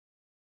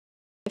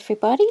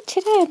Everybody,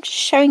 today I'm just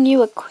showing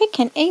you a quick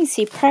and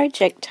easy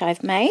project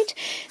I've made.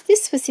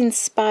 This was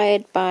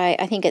inspired by,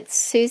 I think it's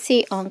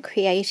Susie on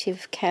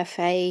Creative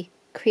Cafe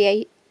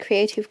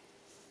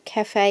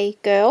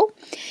Girl,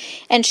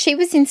 and she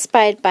was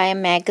inspired by a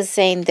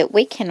magazine that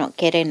we cannot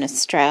get in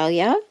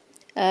Australia.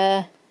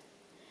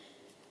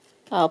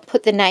 I'll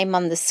put the name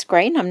on the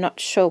screen. I'm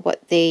not sure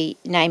what the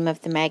name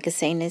of the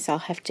magazine is. I'll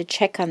have to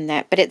check on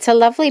that. But it's a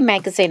lovely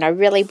magazine. I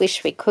really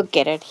wish we could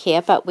get it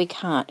here, but we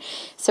can't.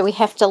 So we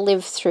have to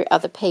live through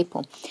other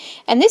people.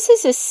 And this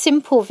is a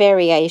simple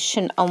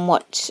variation on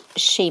what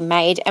she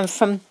made. And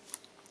from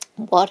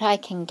what I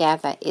can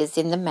gather is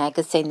in the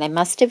magazine, they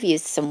must have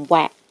used some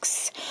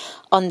wax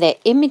on their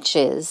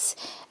images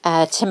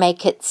to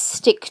make it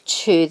stick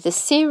to the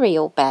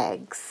cereal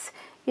bags.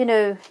 You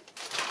know,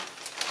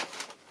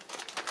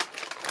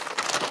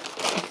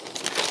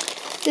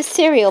 the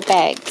cereal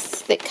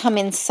bags that come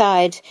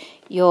inside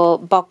your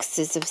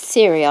boxes of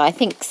cereal. I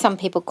think some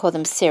people call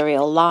them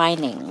cereal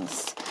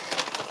linings.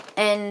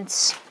 And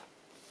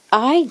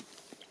I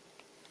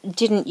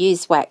didn't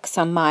use wax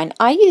on mine.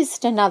 I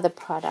used another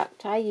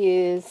product. I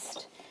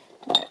used,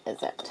 what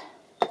is it?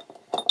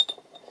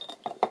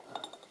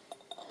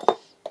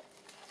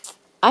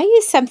 I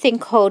use something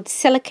called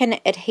silicone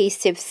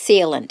adhesive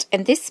sealant,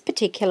 and this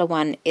particular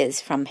one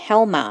is from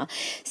Helmar.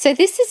 So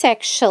this is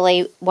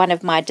actually one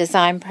of my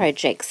design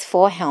projects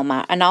for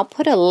Helmar, and I'll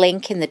put a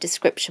link in the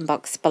description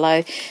box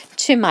below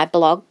to my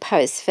blog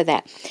post for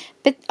that.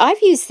 But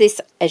I've used this,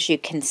 as you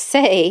can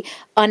see,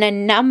 on a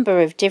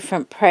number of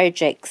different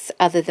projects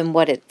other than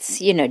what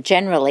it's, you know,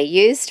 generally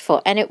used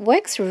for. And it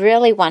works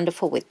really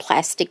wonderful with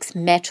plastics,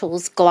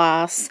 metals,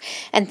 glass,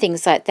 and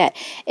things like that.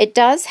 It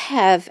does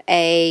have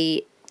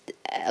a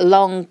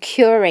long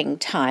curing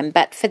time,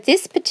 but for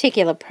this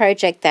particular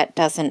project that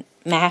doesn't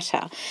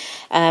matter.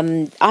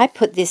 I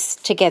put this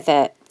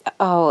together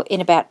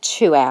in about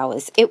 2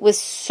 hours. It was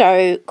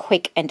so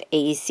quick and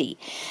easy.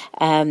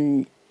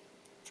 And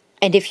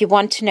if you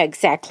want to know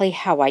exactly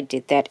how I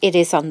did that, it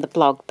is on the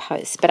blog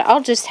post. But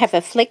I'll just have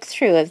a flick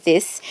through of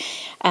this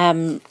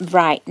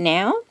right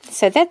now.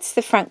 So that's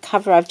the front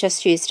cover. I've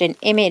just used an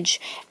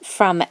image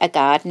from a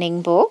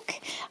gardening book.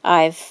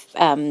 I've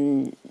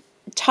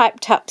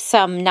typed up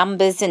some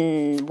numbers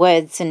and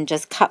words and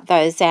just cut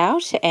those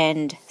out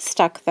and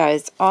stuck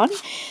those on.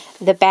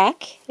 The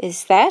back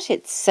is that.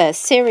 It's a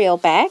cereal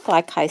bag,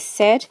 like I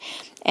said,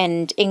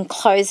 and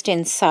enclosed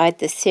inside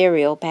the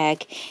cereal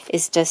bag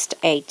is just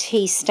a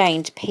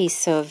tea-stained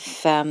piece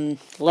of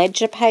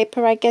ledger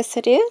paper, I guess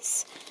it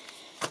is.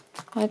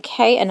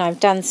 Okay, and I've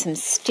done some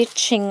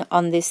stitching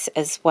on this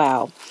as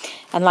well.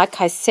 And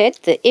like I said,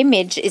 the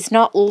image is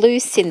not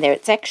loose in there.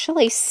 It's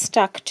actually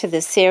stuck to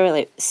the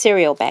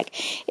cereal bag.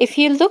 If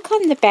you look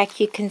on the back,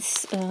 you can,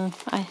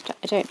 I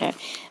don't know,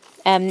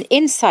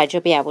 inside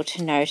you'll be able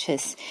to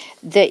notice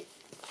that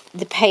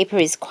the paper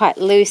is quite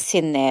loose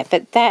in there,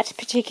 but that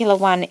particular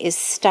one is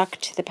stuck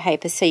to the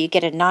paper, so you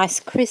get a nice,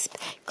 crisp,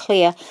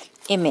 clear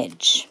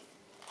image.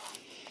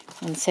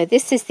 And so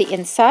this is the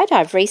inside.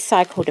 I've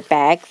recycled a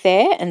bag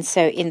there, and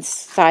so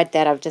inside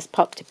that I've just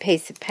popped a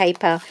piece of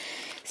paper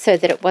so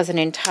that it wasn't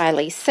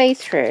entirely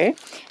see-through.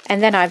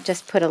 And then I've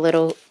just put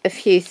a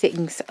few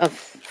things of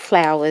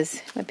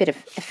flowers, a bit of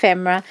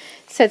ephemera,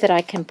 so that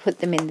I can put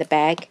them in the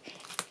bag,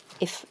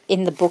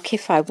 in the book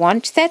if I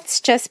want.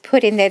 That's just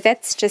put in there.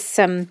 That's just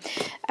some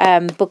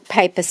book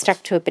paper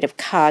stuck to a bit of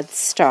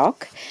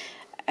cardstock.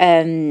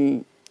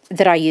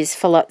 That I use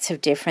for lots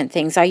of different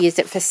things. I use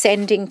it for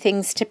sending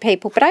things to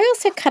people, but I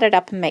also cut it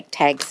up and make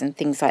tags and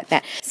things like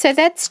that. So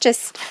that's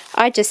just,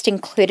 I just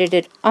included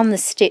it on the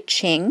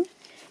stitching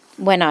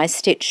when I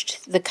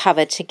stitched the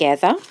cover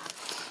together.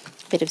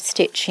 Bit of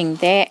stitching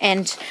there,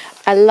 and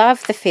I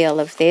love the feel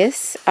of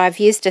this. I've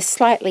used a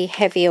slightly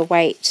heavier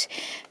weight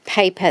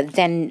paper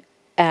than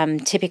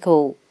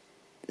typical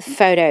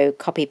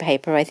photocopy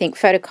paper. I think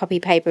photocopy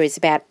paper is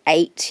about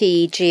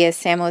 80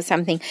 GSM or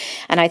something,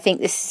 and I think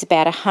this is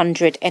about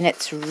 100, and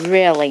it's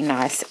really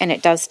nice, and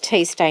it does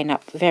tea stain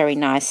up very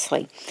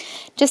nicely.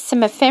 Just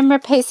some ephemera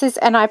pieces,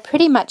 and I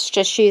pretty much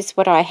just used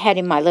what I had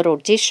in my little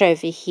dish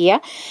over here,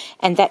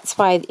 and that's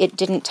why it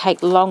didn't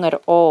take long at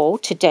all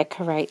to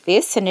decorate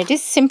this, and it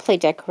is simply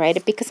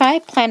decorated because I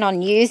plan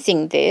on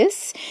using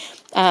this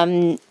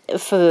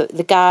for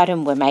the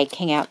garden we're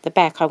making out the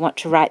back. I want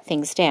to write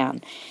things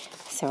down.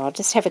 So I'll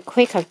just have a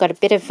quick, I've got a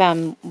bit of,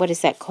 what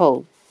is that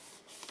called?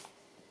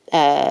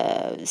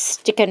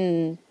 Stick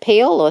and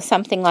peel or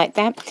something like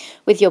that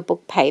with your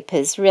book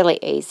papers. Really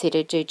easy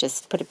to do.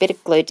 Just put a bit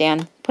of glue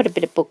down, put a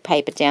bit of book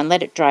paper down,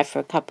 let it dry for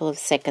a couple of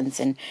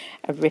seconds and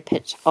rip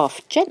it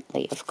off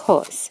gently, of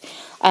course.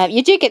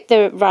 You do get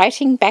the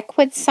writing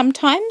backwards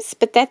sometimes,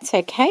 but that's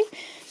okay.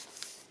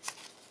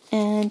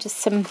 And just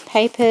some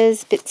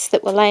papers, bits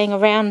that were laying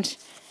around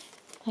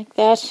like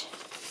that.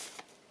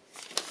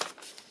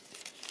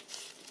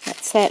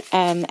 That's that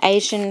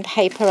Asian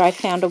paper I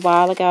found a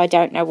while ago. I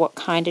don't know what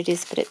kind it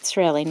is, but it's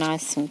really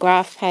nice. Some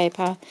graph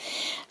paper.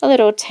 A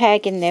little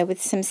tag in there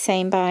with some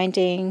seam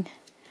binding.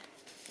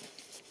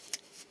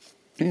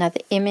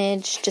 Another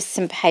image, just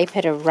some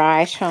paper to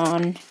write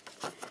on.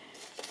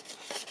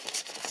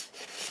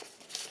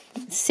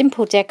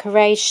 Simple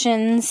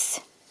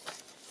decorations.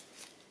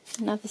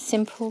 Another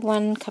simple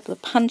one, a couple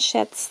of punch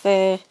outs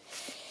there.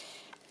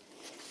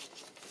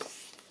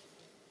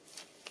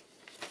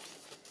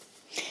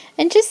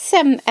 And just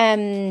some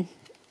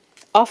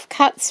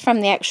offcuts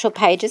from the actual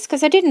pages,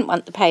 because I didn't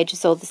want the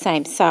pages all the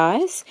same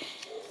size.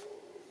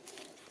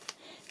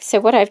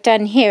 So what I've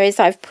done here is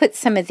I've put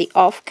some of the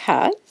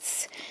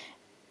offcuts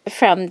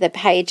from the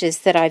pages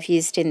that I've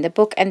used in the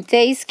book, and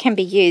these can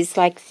be used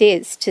like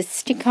this to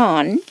stick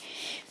on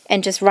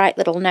and just write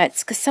little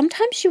notes, because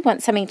sometimes you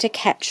want something to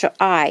catch your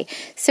eye.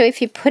 So if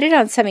you put it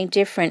on something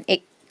different,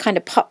 it kind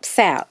of pops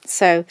out.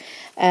 So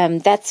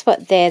that's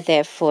what they're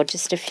there for,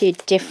 just a few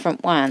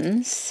different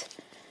ones,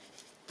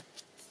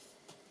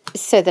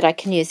 so that I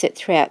can use it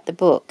throughout the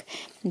book.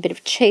 A bit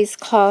of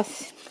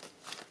cheesecloth,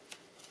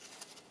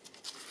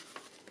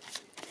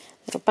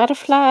 little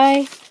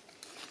butterfly,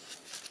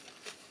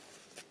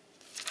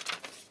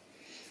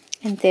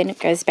 and then it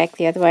goes back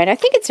the other way. And I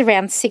think it's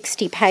around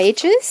 60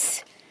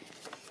 pages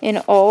in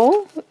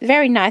all.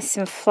 Very nice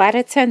and flat.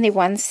 It's only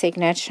one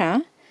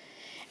signature,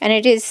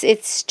 and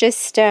it's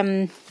just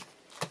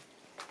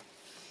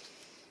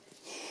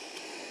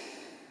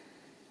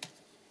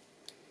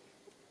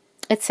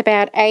it's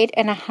about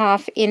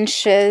 8.5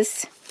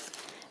 inches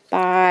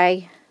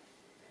by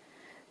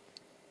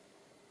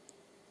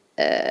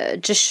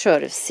just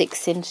short of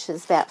 6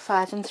 inches, about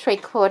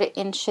 5.75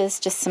 inches.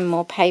 Just some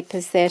more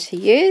papers there to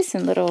use,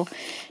 and little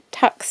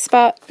tuck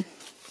spot,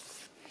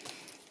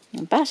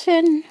 and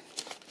button,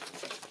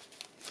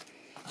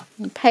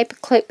 and paper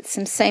clip,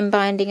 some seam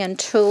binding and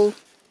tulle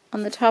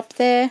on the top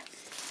there,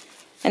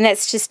 and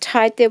that's just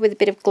tied there with a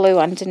bit of glue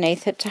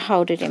underneath it to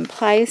hold it in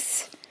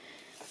place.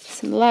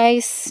 Some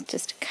lace,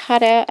 just a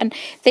cutout, and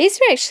these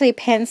are actually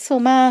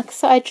pencil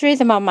marks. I drew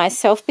them on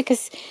myself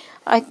because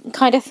I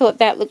kind of thought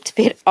that looked a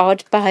bit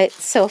odd by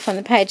itself on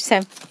the page,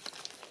 so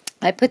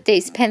I put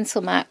these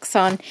pencil marks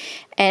on,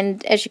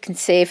 and as you can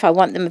see, if I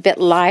want them a bit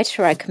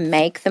lighter, I can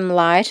make them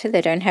lighter. They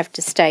don't have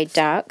to stay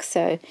dark,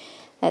 so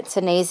that's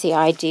an easy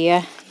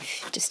idea,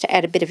 just to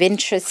add a bit of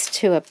interest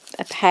to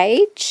a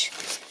page.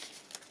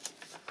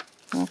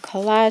 More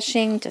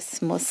collaging, just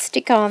some more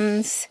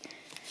stick-ons.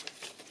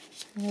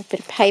 A little bit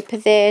of paper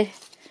there,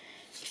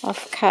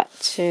 off-cut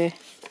to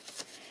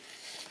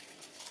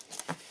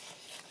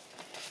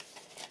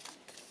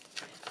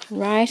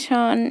write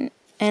on,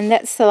 and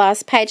that's the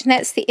last page, and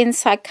that's the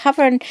inside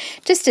cover. And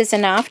just as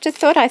an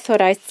afterthought, I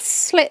thought I'd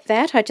slit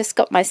that. I just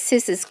got my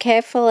scissors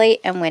carefully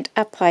and went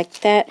up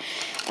like that,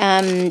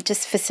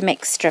 just for some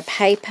extra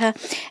paper.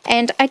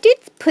 And I did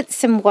put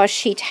some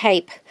washi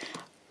tape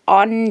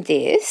on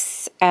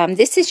this.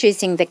 This is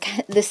using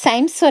the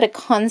same sort of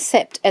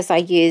concept as I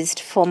used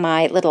for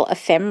my little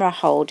ephemera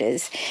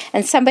holders,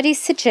 and somebody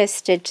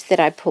suggested that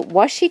I put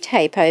washi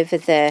tape over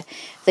the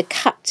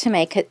cut to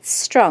make it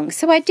strong,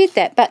 so I did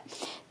that. But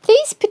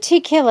these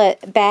particular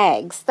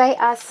bags, they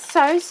are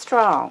so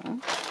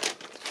strong.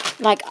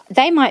 Like,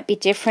 they might be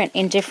different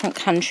in different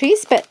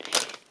countries,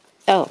 but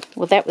oh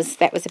well, that was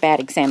a bad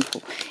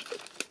example.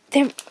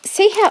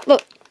 See how,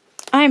 look,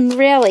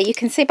 you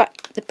can see by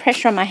the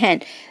pressure on my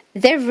hand,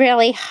 they're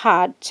really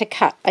hard to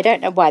cut. I don't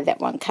know why that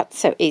one cut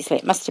so easily.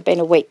 It must have been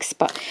a weak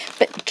spot.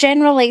 But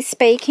generally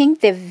speaking,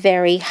 they're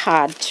very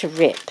hard to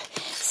rip.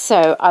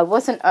 So I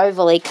wasn't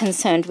overly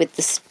concerned with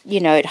this,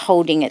 it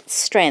holding its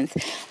strength.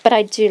 But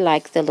I do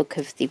like the look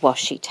of the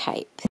washi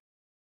tape.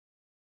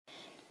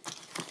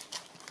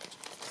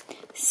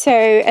 So,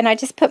 and I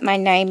just put my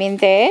name in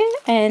there.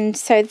 And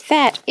so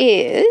that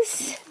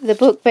is the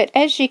book. But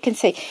as you can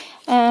see,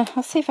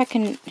 I'll see if I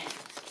can...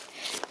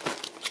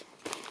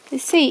 You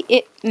see,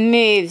 it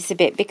moves a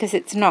bit because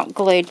it's not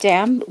glued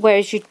down,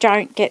 whereas you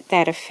don't get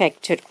that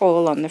effect at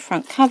all on the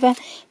front cover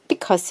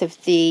because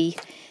of the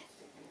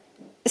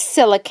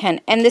silicone.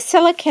 And the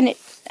silicone,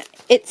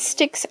 it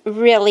sticks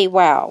really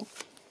well.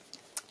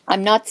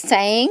 I'm not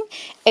saying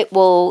it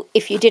will,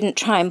 if you didn't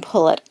try and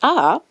pull it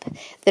up,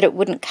 that it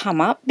wouldn't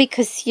come up,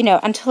 because,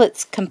 until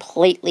it's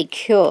completely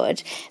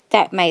cured,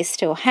 that may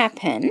still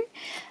happen.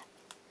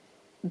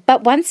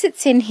 But once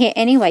it's in here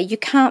anyway, you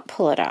can't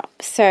pull it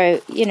up.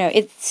 So,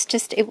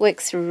 it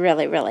works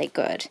really, really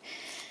good.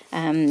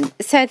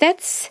 So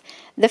that's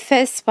the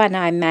first one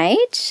I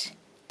made.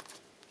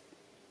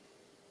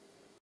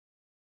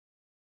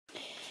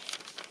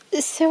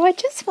 So I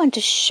just want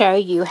to show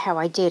you how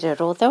I did it.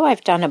 Although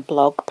I've done a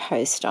blog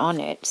post on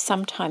it,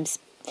 sometimes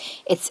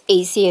it's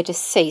easier to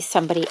see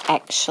somebody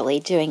actually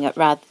doing it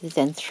rather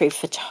than through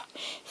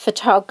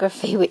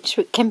photography, which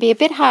can be a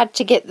bit hard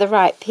to get the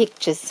right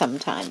pictures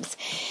sometimes.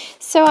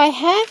 So I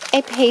have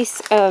a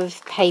piece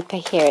of paper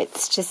here.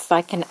 It's just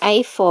like an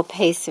A4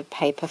 piece of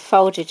paper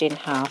folded in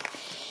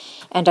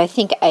half. And I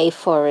think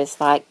A4 is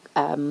like,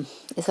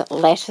 is it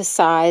letter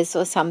size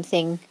or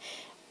something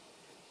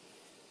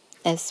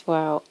as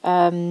well.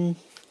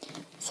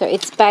 So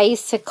it's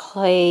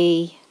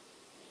basically...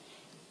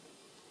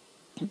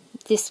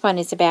 This one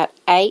is about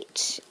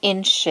 8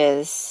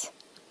 inches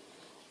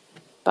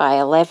by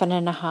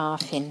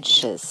 11.5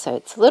 inches. So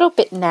it's a little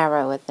bit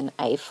narrower than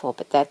A4,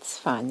 but that's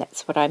fine.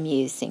 That's what I'm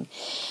using.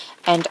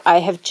 And I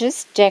have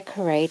just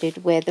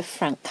decorated where the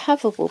front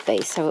cover will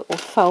be, so it will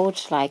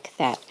fold like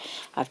that.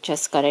 I've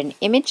just got an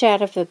image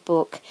out of a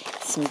book,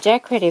 some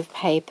decorative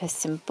paper,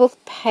 some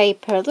book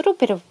paper, a little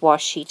bit of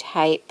washi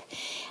tape.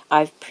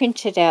 I've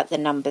printed out the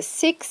number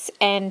 6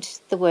 and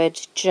the word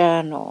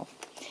journal.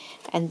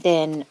 And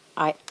then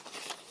I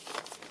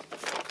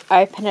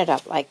open it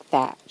up like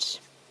that.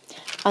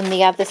 On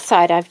the other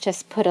side, I've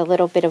just put a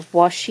little bit of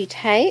washi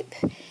tape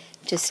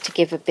just to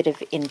give a bit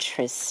of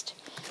interest.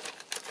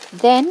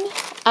 Then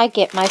I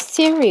get my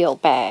cereal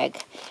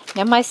bag.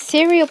 Now my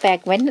cereal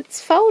bag, when it's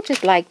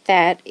folded like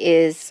that,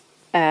 is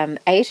 8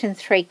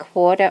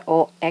 3/4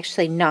 or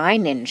actually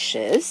 9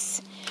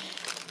 inches.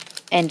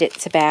 And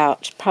it's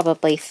about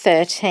probably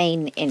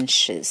 13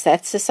 inches.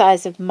 That's the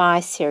size of my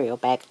cereal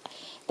bag.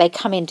 They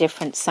come in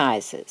different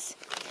sizes.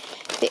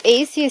 The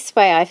easiest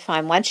way I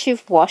find, once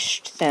you've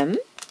washed them,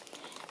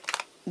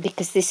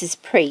 because this is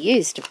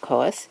pre-used of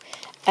course,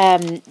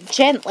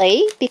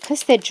 gently,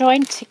 because they're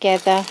joined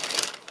together,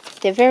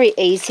 they're very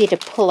easy to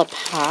pull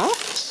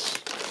apart.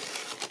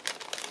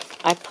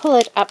 I pull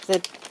it up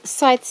the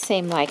side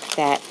seam like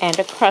that and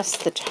across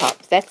the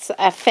top. That's,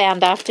 I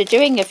found after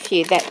doing a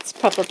few, that's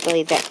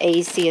probably the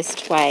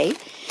easiest way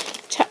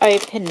to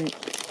open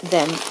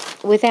them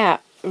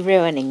without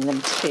ruining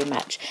them too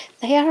much.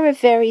 They are a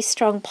very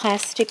strong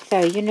plastic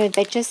though, you know,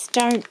 they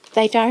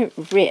don't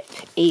rip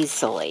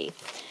easily.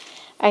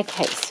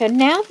 Okay, so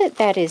now that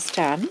that is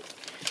done,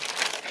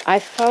 I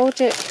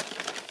fold it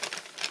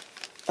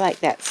like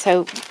that.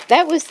 So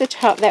that was the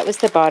top, that was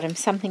the bottom,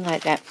 something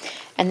like that.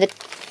 And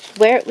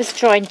where it was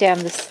joined down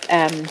the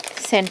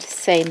center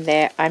seam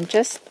there, I'm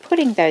just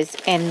putting those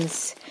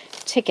ends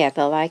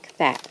together like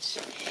that.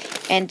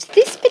 And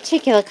this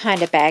particular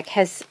kind of bag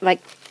has,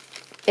 like,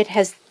 it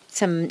has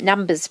some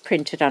numbers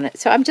printed on it.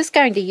 So I'm just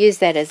going to use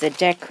that as a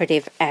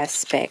decorative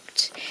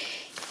aspect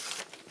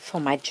for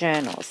my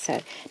journal.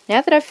 So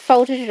now that I've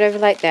folded it over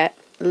like that,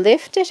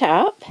 lift it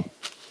up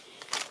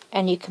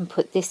and you can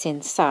put this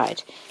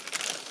inside.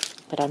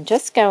 But I'm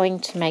just going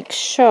to make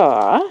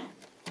sure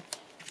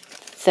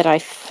that I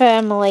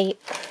firmly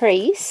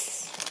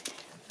crease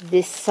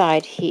this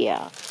side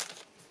here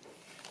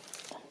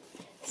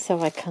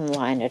so I can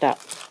line it up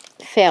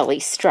fairly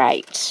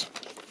straight.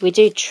 We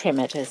do trim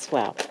it as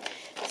well.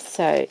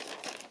 So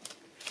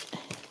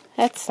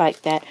that's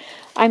like that.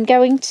 I'm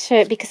going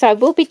to, because I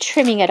will be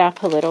trimming it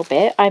up a little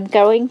bit, I'm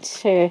going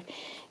to,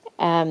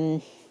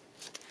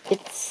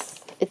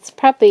 it's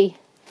probably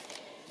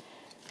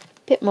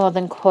bit more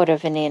than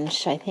 1/4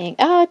 inch, I think.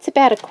 Oh, it's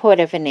about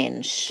 1/4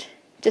 inch,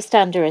 just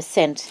under 1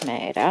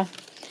 centimetre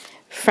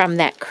from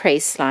that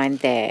crease line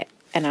there.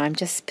 And I'm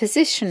just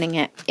positioning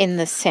it in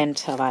the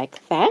centre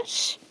like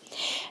that.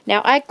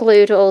 Now, I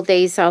glued all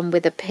these on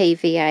with a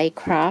PVA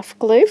craft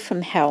glue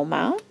from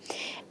Helmar.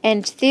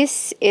 And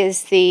this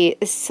is the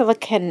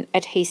silicone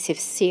adhesive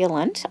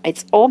sealant.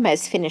 It's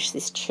almost finished,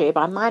 this tube.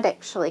 I might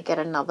actually get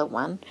another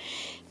one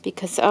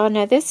because, oh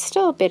no, there's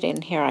still a bit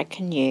in here I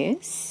can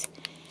use.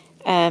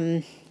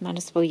 Might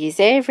as well use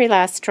every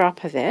last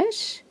drop of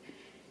it.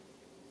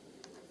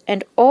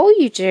 And all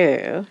you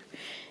do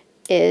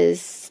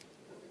is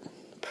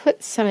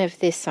put some of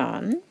this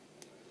on,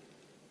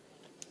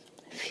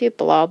 a few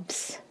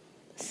blobs,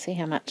 see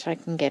how much I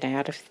can get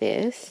out of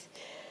this.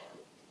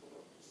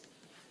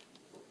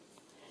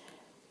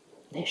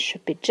 There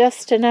should be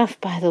just enough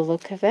by the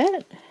look of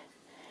it.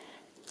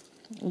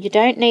 You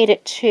don't need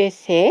it too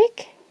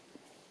thick.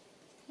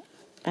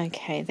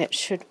 Okay, that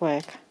should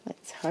work,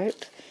 let's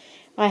hope.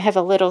 I have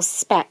a little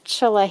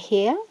spatula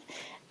here,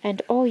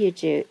 and all you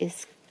do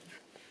is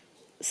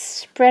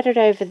spread it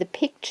over the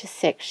picture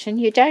section.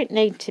 You don't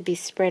need to be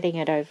spreading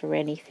it over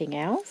anything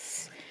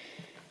else,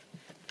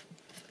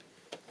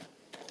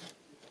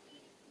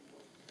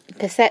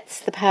 because that's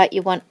the part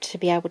you want to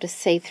be able to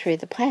see through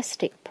the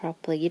plastic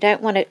properly. You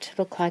don't want it to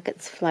look like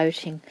it's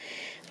floating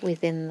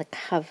within the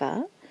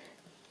cover.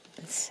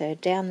 So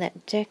down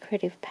that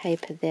decorative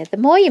paper there, the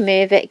more you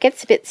move it, it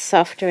gets a bit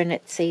softer and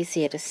it's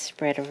easier to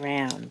spread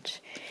around.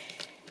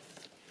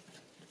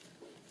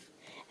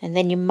 And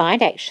then you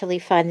might actually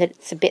find that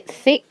it's a bit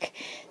thick,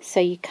 so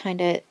you kind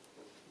of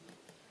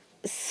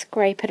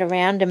scrape it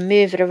around and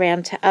move it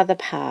around to other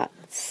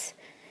parts.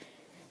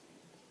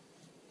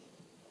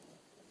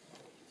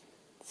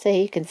 So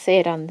you can see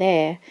it on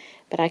there,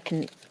 but I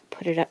can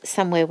put it up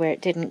somewhere where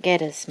it didn't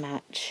get as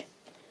much.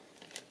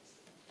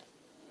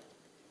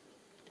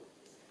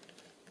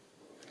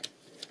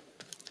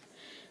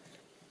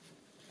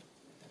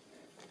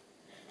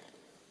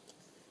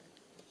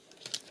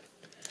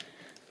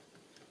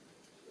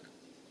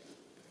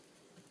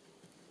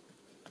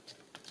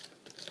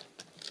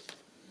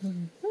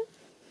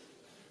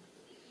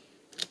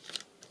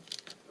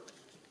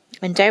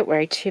 And don't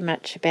worry too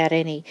much about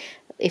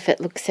if it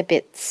looks a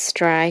bit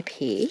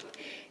stripy,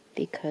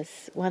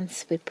 because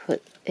once we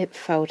put it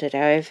folded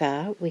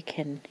over, we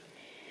can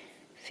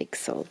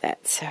fix all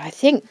that. So I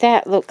think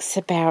that looks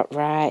about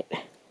right.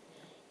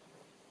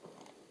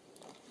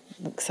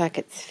 Looks like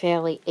it's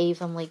fairly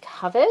evenly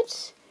covered.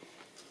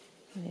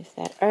 Move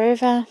that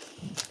over.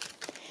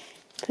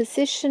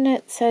 Position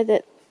it so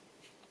that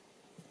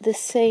the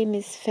seam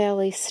is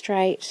fairly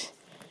straight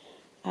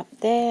up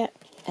there,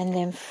 and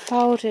then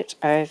fold it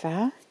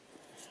over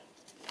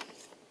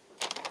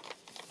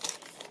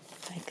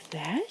like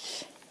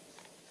that.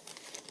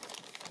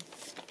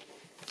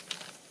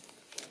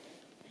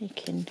 You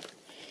can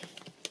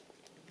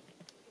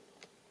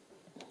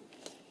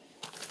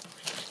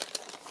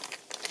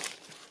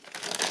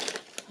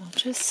I'll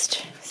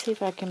just see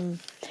if I can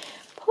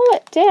pull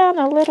it down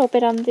a little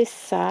bit on this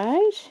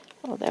side,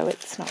 although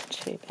it's not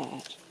too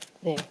bad.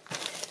 There.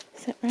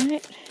 Is that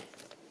right?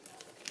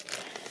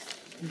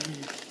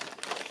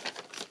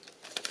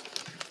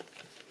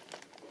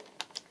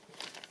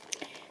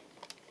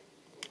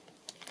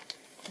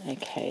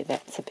 Okay,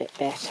 that's a bit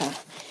better.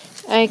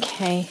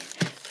 Okay,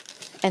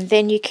 and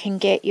then you can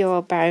get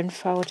your bone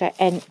folder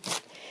and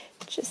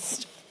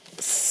just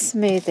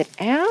smooth it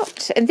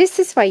out. And this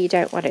is why you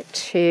don't want it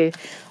too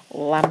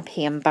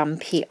lumpy and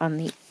bumpy on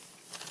the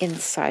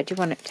inside. You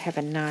want it to have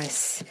a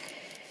nice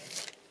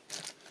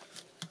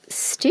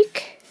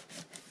stick.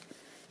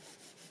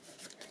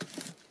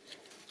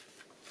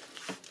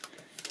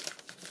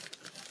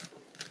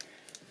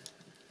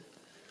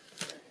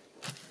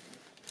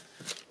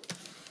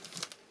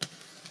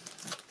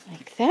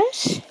 Like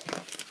that.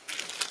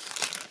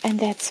 And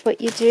that's what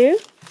you do.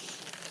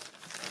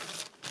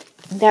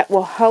 That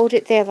will hold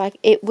it there. Like,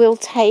 it will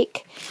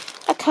take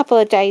a couple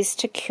of days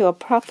to cure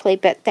properly,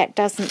 but that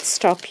doesn't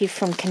stop you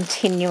from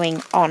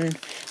continuing on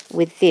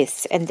with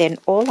this. And then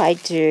all I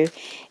do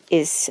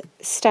is,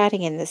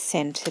 starting in the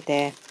center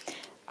there,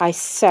 I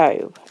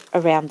sew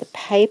around the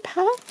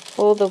paper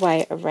all the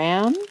way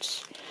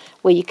around,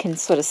 where you can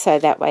sort of sew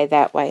that way,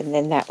 and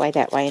then that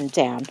way, and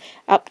down,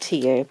 up to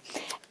you.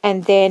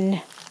 And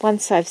then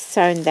once I've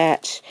sewn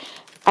that,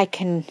 I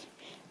can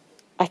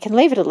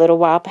leave it a little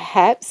while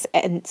perhaps,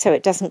 and so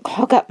it doesn't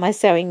clog up my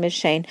sewing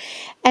machine.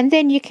 And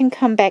then you can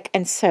come back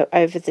and sew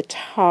over the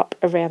top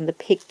around the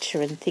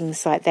picture and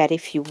things like that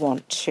if you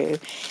want to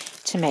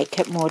make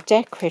it more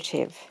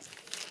decorative.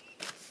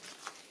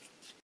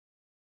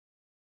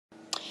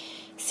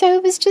 So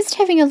it was just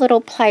having a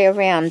little play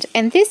around,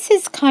 and this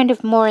is kind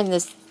of more in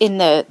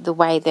the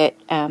way that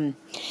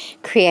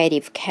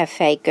Creative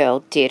Cafe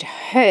Girl did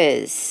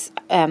hers.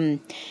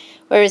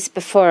 Whereas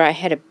before I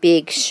had a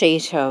big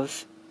sheet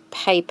of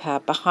paper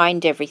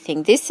behind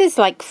everything. This is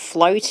like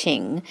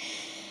floating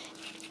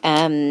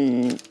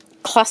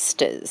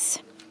clusters.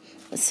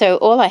 So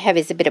all I have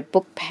is a bit of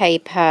book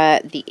paper,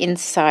 the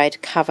inside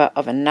cover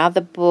of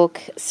another book,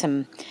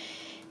 some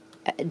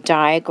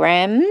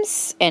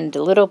diagrams, and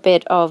a little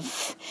bit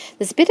of,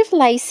 there's a bit of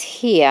lace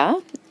here,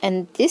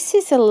 and this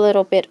is a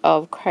little bit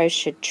of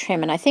crochet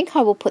trim, and I think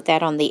I will put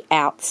that on the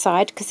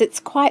outside because it's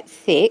quite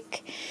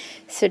thick,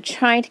 so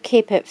trying to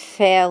keep it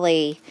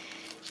fairly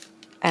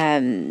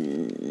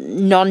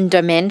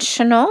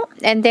non-dimensional.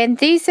 And then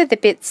these are the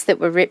bits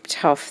that were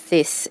ripped off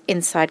this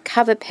inside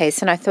cover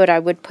piece, and I thought I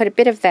would put a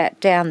bit of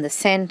that down the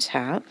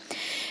center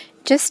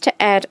just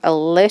to add a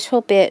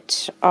little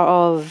bit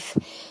of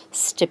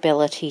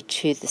stability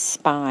to the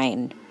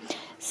spine.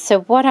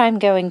 So what I'm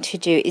going to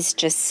do is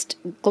just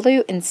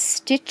glue and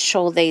stitch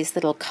all these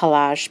little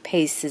collage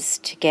pieces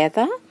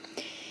together,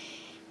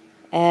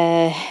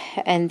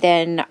 and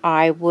then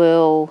I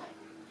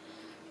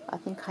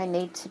think I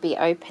need to be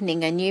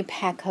opening a new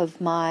pack of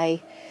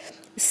my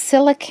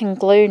silicone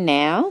glue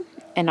now,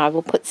 and I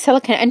will put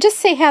silicone and just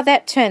see how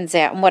that turns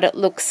out and what it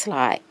looks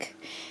like.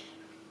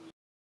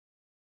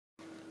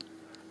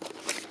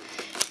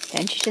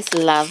 Don't you just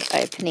love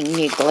opening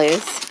new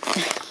glues?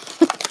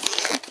 Look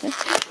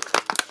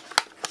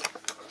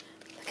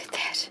at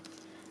that.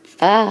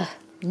 Ah,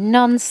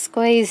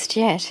 non-squeezed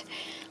yet.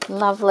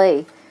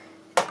 Lovely.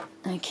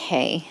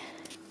 Okay.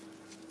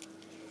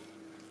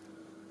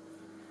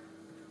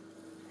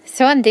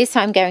 So on this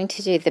I'm going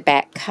to do the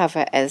back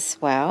cover as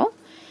well.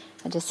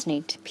 I just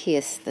need to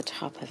pierce the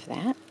top of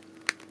that.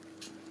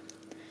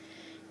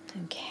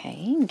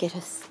 Okay, and get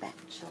a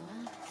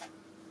spatula.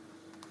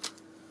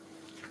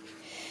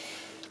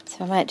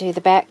 So I might do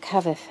the back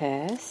cover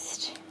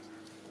first.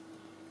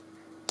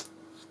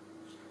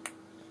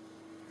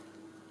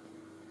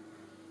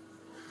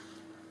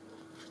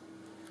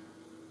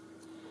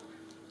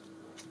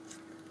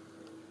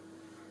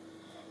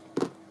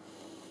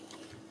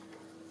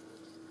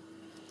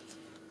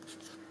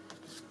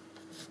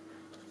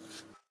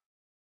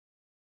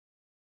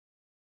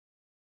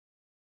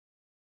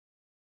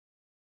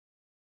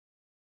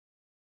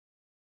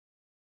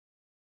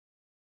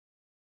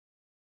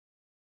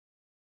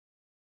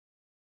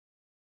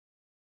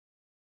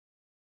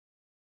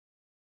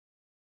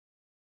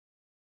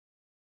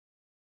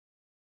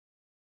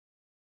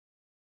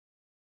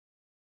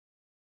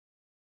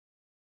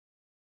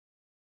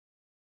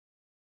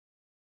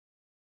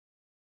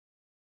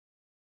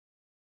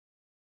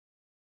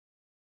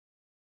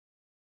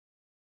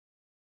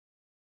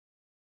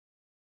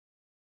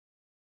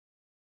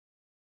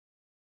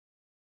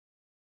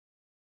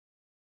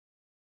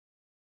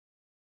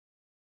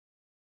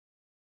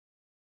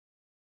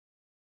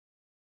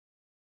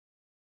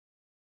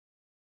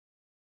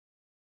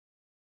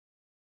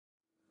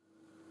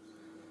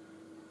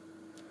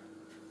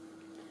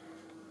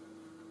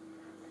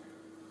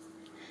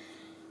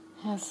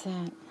 How's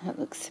that? That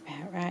looks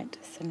about right,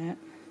 doesn't it?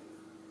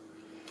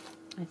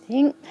 I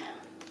think.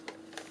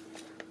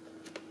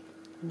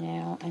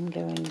 Now I'm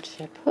going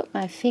to put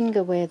my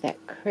finger where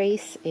that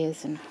crease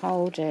is and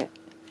hold it,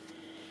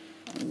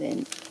 and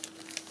then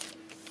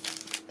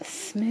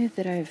smooth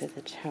it over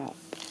the top.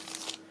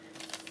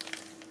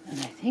 And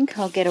I think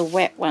I'll get a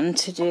wet one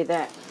to do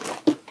that.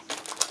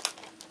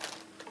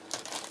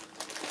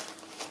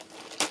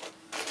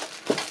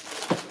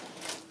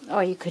 Oh,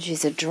 you could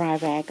use a dry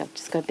rag. I've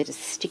just got a bit of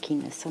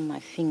stickiness on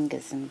my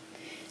fingers and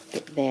a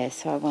bit there,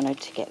 so I wanted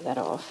to get that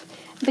off.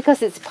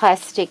 Because it's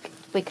plastic,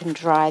 we can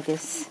dry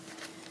this.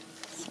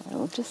 So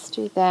we'll just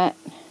do that.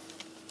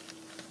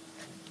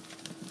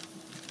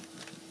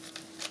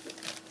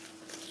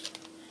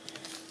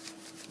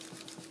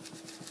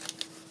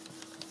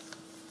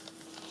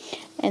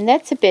 And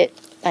that's a bit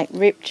like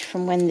ripped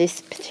from when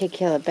this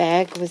particular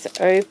bag was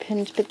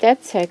opened, but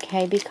that's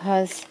okay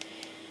because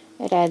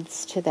it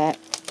adds to that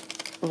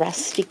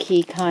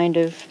rusticy kind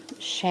of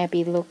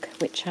shabby look,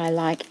 which I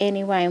like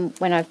anyway. And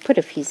when I've put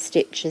a few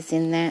stitches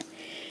in that,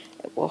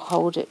 it will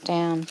hold it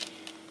down.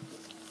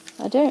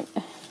 I don't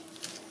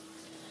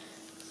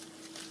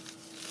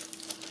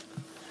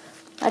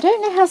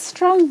know how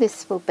strong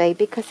this will be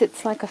because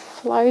it's like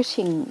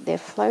they're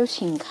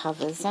floating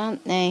covers,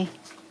 aren't they?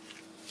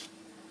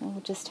 We'll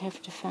just have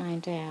to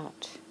find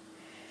out.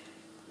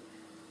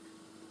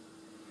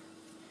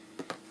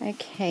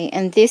 Okay,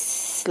 and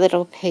this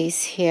little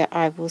piece here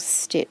I will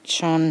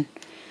stitch on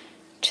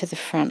to the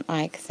front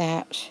like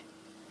that.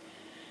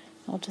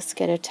 I'll just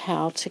get a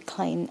towel to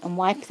clean and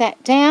wipe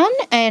that down,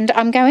 and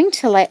I'm going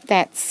to let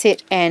that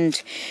sit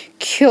and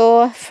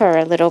cure for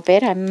a little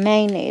bit. I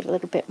may need a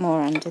little bit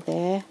more under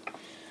there.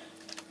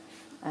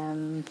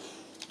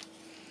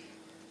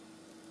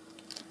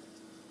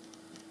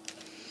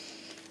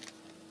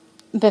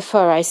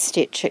 Before I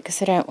stitch it,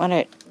 because I don't want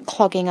it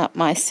clogging up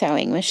my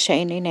sewing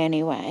machine in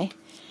any way.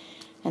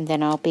 And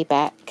then I'll be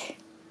back.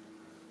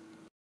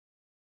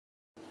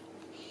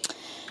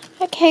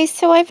 Okay,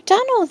 so I've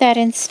done all that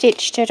and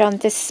stitched it on.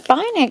 The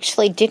spine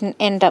actually didn't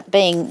end up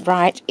being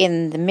right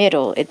in the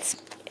middle.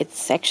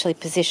 It's actually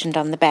positioned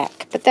on the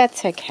back, but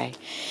that's okay.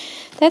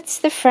 That's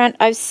the front.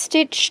 I've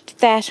stitched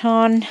that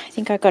on. I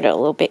think I got it a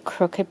little bit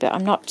crooked, but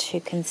I'm not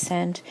too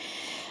concerned.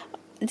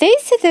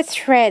 These are the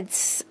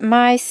threads.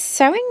 My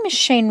sewing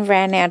machine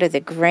ran out of the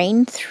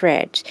green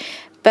thread,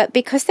 but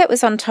because that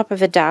was on top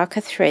of a darker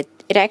thread,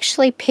 it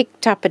actually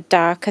picked up a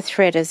darker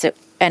thread as it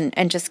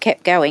and just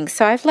kept going.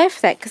 So I've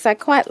left that because I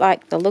quite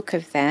like the look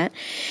of that.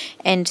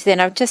 And then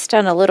I've just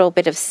done a little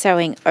bit of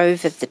sewing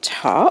over the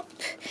top.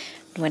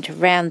 Went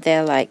around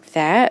there like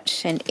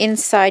that, and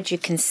inside you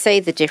can see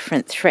the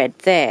different thread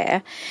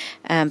there,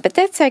 but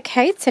that's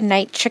okay. It's a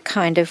nature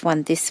kind of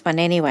one, this one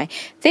anyway.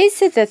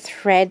 These are the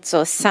threads,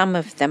 or some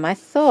of them. I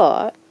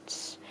thought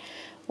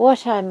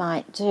what I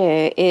might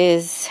do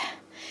is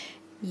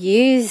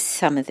use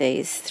some of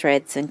these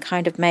threads and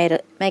kind of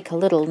make a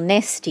little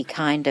nesty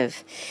kind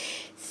of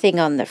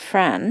thing on the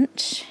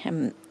front,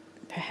 and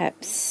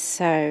perhaps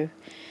sew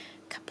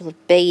couple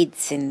of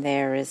beads in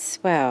there as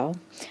well,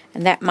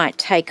 and that might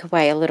take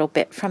away a little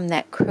bit from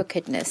that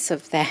crookedness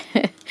of that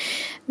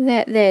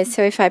that there.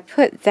 So if I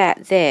put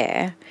that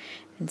there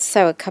and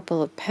sew a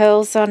couple of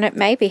pearls on it,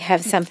 maybe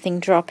have something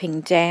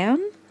dropping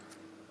down,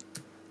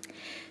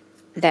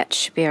 that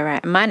should be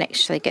alright. I might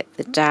actually get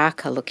the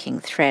darker looking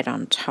thread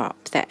on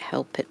top, that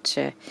help it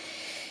to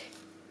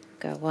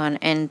go on.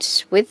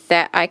 And with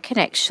that I can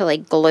actually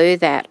glue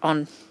that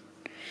on.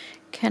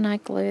 Can I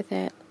glue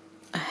that?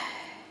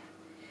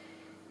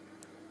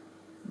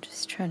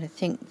 Just trying to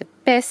think the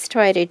best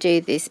way to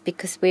do this,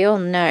 because we all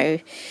know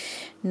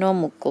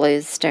normal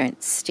glues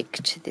don't stick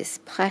to this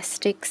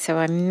plastic, so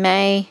I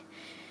may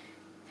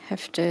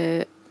have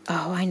to,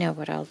 oh, I know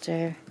what I'll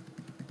do.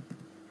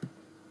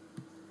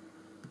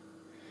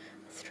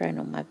 I've thrown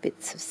all my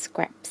bits of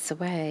scraps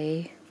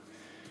away.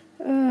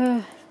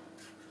 A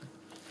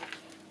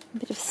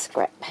bit of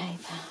scrap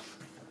paper.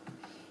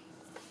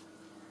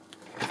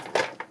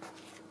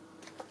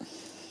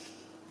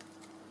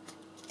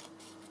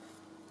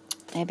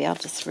 Maybe I'll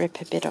just rip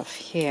a bit off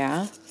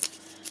here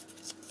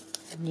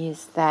and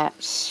use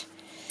that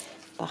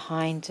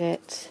behind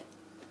it.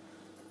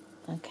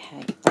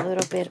 Okay, a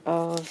little bit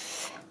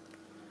of,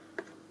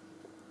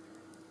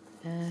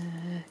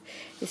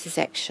 this is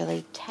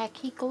actually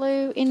tacky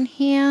glue in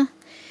here,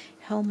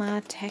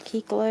 Helmar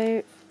tacky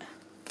glue.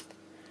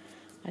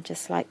 I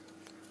just like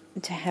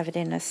to have it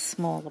in a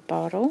smaller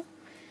bottle.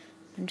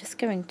 I'm just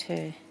going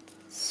to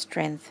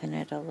strengthen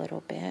it a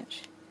little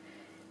bit.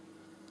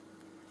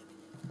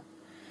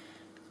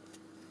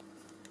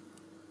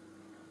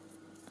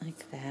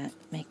 Like that,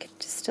 make it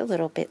just a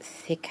little bit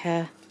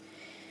thicker.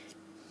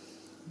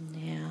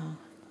 Now,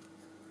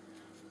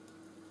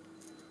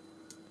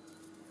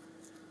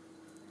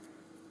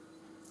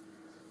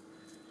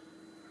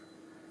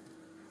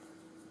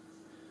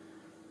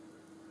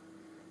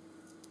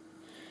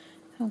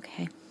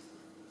 okay.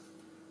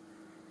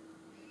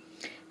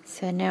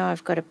 So now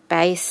I've got a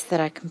base that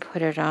I can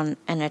put it on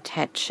and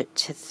attach it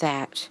to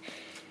that.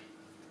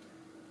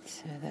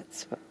 So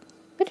that's what...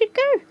 Where'd it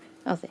go?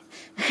 Oh, there.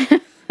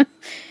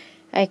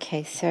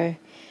 Okay, so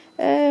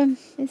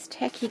is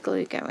tacky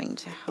glue going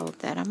to hold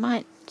that? I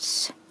might...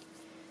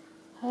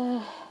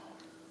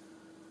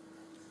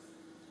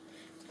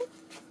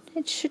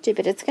 it should do,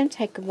 but it's going to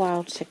take a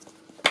while to...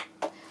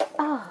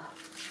 Oh,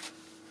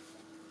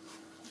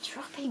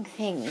 dropping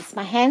things.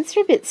 My hands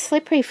are a bit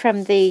slippery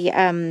from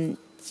the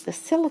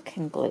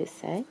silicone glue,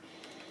 so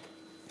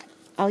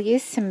I'll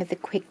use some of the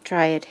quick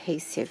dry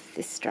adhesive.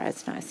 This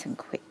dries nice and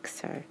quick,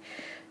 so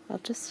I'll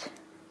just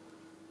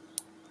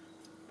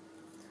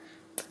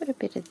put a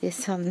bit of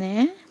this on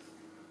there.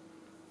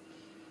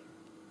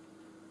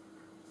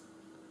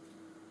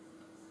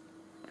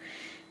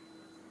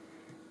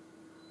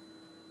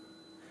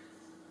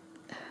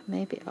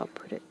 Maybe I'll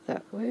put it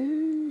that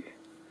way.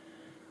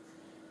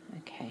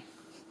 Okay.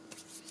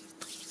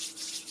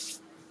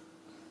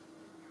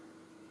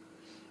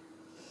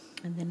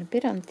 And then a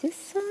bit on this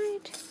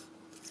side.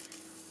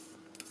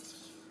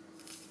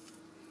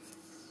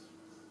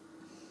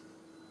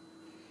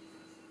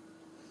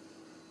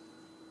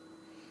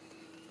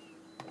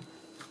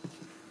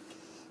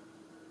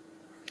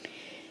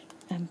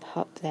 And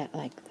pop that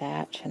like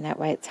that. And that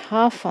way it's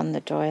half on the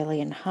doily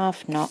and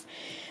half not.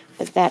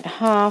 But that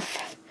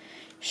half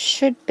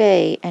should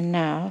be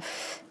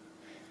enough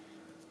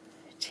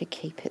to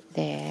keep it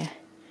there.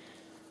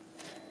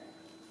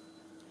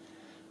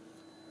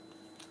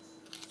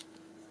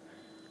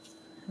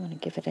 I want to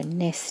give it a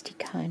nesty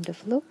kind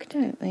of look,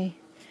 don't we?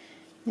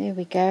 There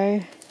we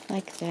go,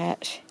 like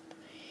that.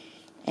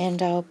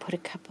 And I'll put a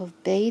couple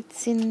of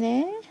beads in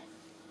there.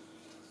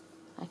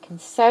 I can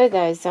sew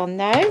those on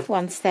though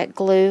once that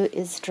glue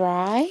is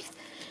dry.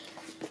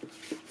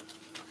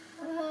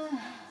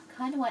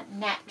 Kind of want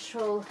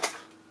natural.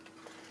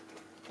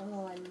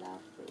 Oh, I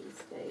love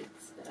these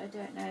beads, but I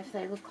don't know if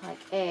they look like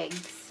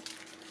eggs.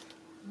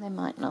 They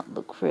might not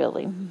look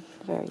really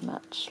very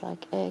much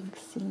like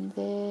eggs in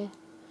there.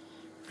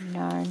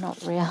 No,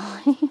 not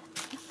really.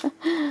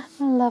 I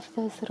love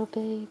those little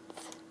beads.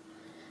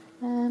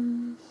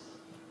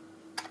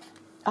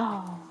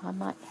 Oh, I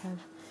might have...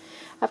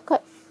 I've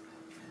got...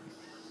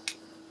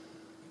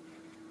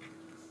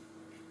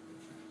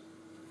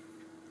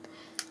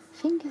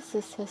 Fingers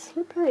are so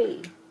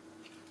slippery.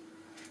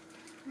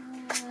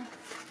 What have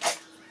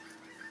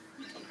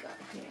we got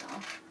here?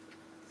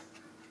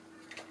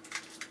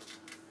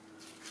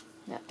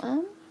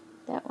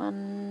 That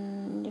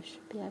one you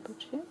should be able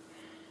to.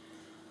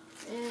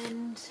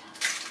 And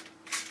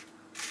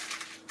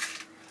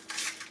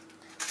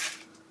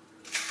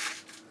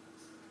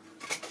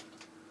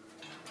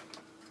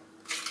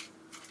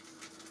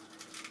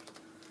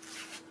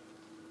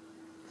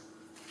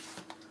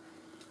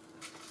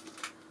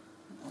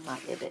it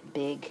might be a bit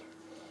big.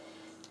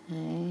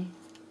 Okay.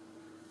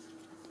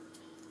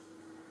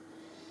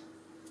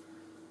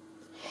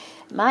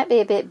 It might be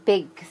a bit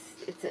big because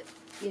it's a,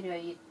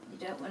 you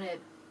don't want to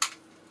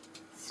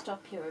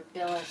stop your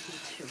ability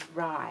to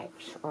write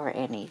or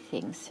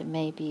anything, so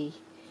maybe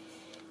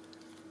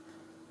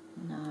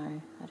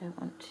no, I don't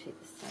want to do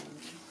the same.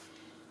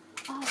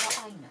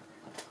 Oh, I know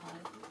what I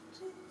will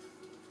do.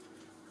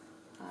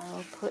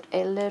 I'll put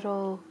a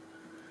little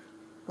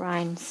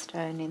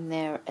rhinestone in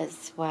there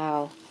as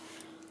well,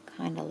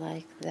 kind of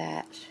like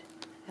that.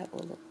 That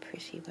will look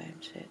pretty,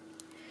 won't it?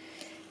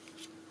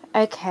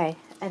 Okay,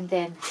 and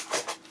then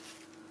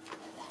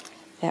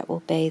that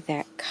will be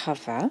that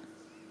cover.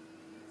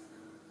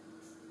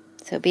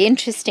 So it'll be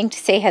interesting to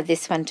see how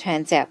this one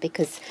turns out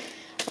because,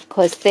 of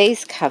course,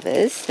 these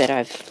covers that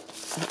I've...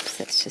 Oops,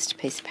 that's just a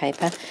piece of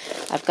paper.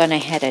 I've gone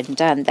ahead and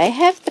done. They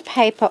have the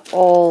paper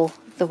all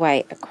the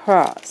way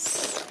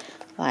across,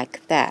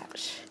 like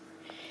that.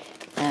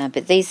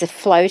 But these are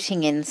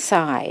floating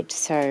inside,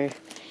 so it'll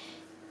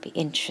be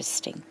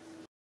interesting.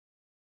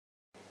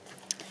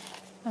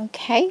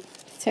 Okay,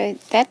 so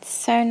that's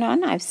sewn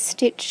on. I've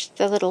stitched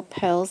the little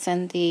pearls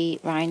and the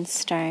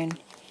rhinestone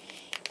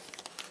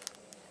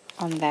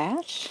on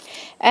that.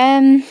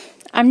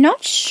 I'm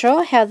not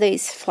sure how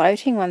these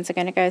floating ones are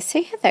going to go.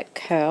 See how that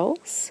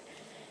curls?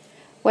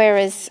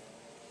 Whereas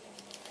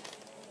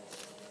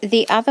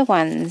the other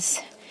ones,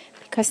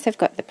 because they've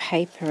got the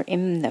paper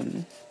in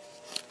them,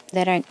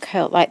 they don't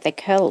curl. Like, they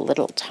curl a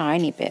little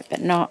tiny bit,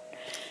 but not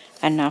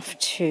enough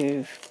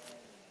to,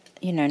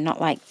 not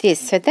like this.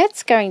 So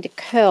that's going to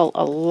curl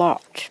a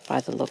lot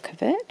by the look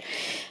of it.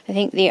 I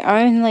think the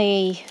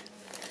only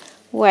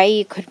way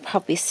you could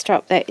probably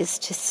stop that is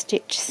to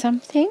stitch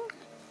something.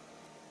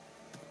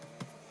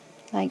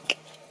 Like,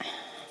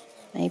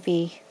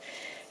 maybe,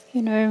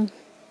 but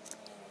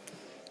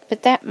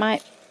that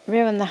might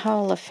ruin the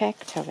whole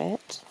effect of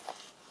it.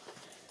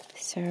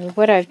 So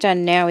what I've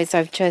done now is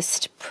I've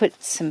just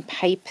put some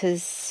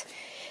papers,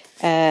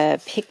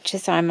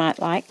 pictures I might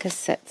like,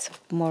 because that's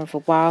more of a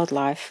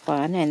wildlife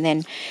one, and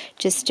then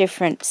just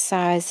different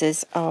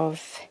sizes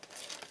of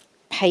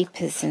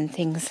papers and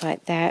things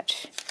like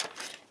that.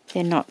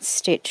 They're not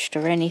stitched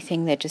or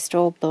anything, they're just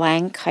all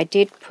blank. I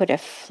did put a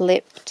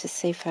flip to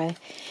see if I,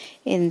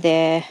 in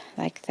there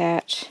like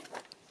that.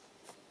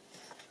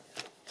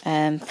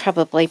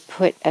 Probably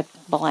put a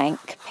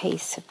blank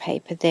piece of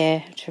paper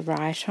there to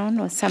write on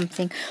or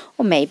something,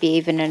 or maybe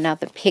even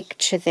another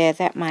picture there.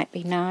 That might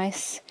be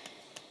nice.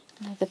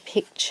 Another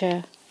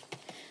picture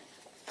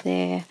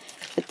there.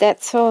 But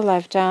that's all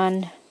I've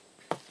done.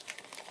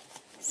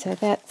 So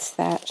that's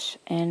that,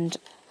 and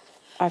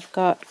I've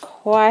got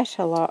quite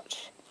a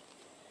lot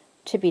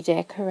to be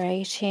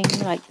decorating.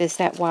 Like there's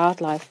that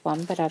wildlife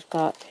one, but I've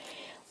got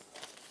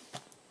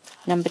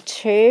number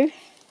 2,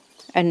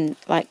 and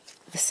like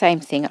the same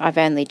thing, I've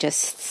only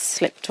just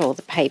slipped all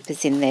the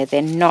papers in there.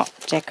 They're not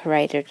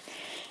decorated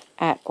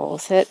at all.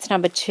 So that's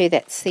number 2,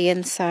 that's the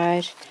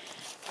inside,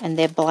 and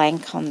they're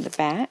blank on the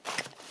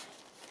back.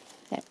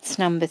 That's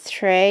number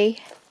 3,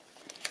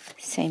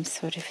 same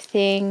sort of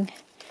thing,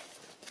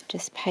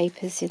 just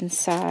papers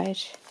inside.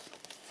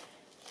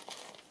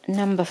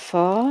 Number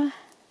 4,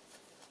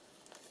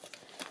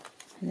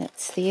 and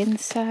that's the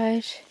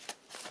inside.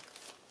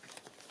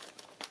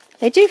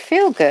 They do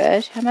feel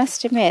good, I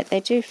must admit, they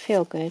do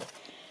feel good.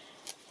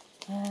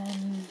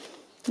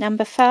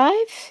 Number 5,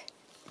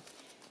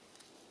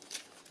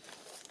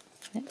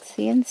 that's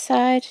the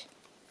inside.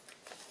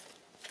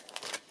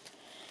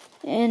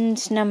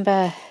 And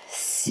number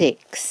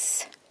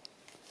 6,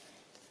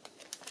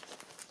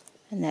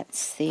 and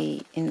that's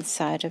the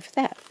inside of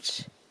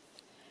that.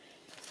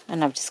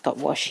 And I've just got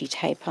washi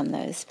tape on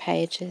those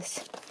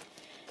pages.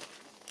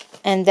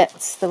 And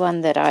that's the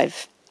one that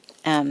I've,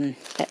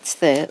 that's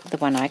the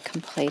one I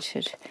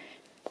completed.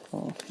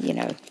 Or, you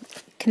know,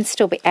 can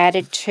still be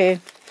added to.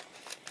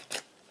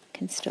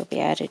 Can still be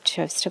added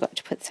to. I've still got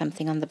to put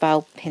something on the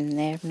bulb pin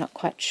there. I'm not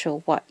quite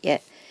sure what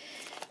yet.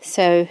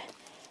 So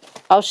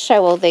I'll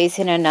show all these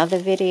in another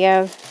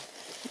video.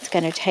 It's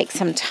going to take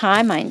some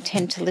time. I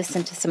intend to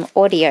listen to some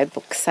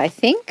audiobooks, I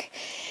think,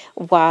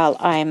 while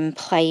I'm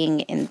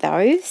playing in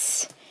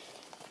those.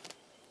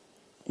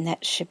 And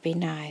that should be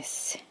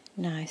nice.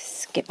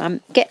 Nice. Get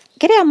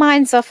our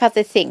minds off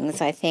other things,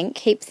 I think.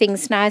 Keep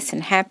things nice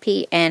and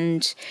happy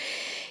and,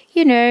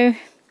 you know,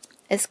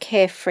 as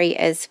carefree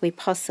as we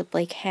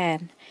possibly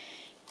can.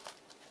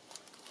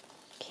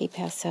 Keep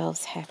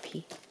ourselves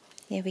happy.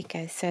 There we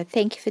go. So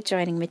thank you for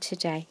joining me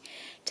today.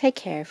 Take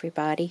care,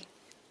 everybody.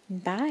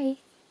 Bye.